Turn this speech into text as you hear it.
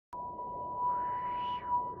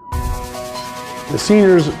The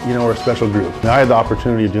seniors, are a special group. Now, I had the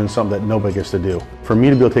opportunity of doing something that nobody gets to do. For me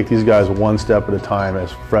to be able to take these guys one step at a time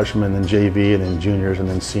as freshmen, then JV, and then juniors, and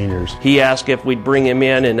then seniors. He asked if we'd bring him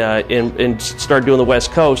in and start doing the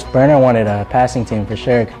West Coast. Burner wanted a passing team for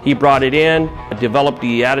sure. He brought it in, developed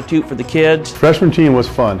the attitude for the kids. Freshman team was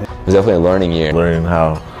fun. It was definitely a learning year. Learning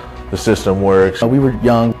how the system works. We were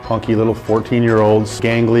young, punky little 14-year-olds,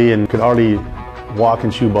 gangly, and could already walk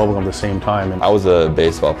and chew bubblegum at the same time. And I was a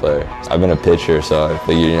baseball player. I've been a pitcher, so I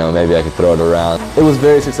figured, maybe I could throw it around. It was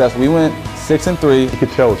very successful. We went 6-3. You could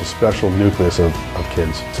tell it was a special nucleus of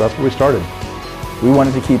kids. So that's where we started. We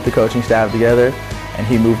wanted to keep the coaching staff together, and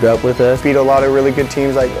he moved up with us. Beat a lot of really good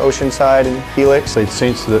teams like Oceanside and Helix. Played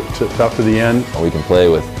Saints tough to the end. We can play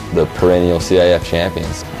with the perennial CIF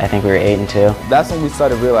champions. I think we were 8-2. That's when we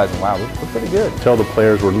started realizing, wow, we're pretty good. Tell the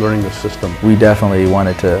players we're learning the system. We definitely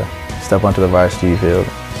wanted to step onto the varsity field.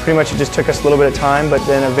 Pretty much it just took us a little bit of time, but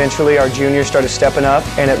then eventually our juniors started stepping up,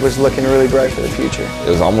 and it was looking really bright for the future. It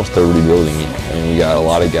was almost a rebuilding year. We got a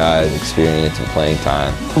lot of guys, experience, and playing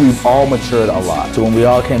time. We've all matured a lot. So when we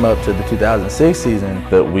all came up to the 2006 season,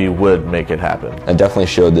 that we would make it happen. And definitely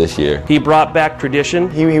showed this year. He brought back tradition.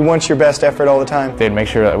 He wants your best effort all the time. They'd make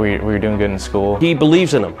sure that we were doing good in school. He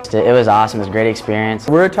believes in them. It was awesome. It was a great experience.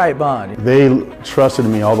 we're a tight bond. They trusted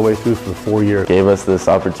me all the way through for the 4 years. Gave us this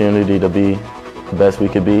opportunity to be the best we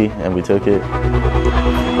could be, and we took it.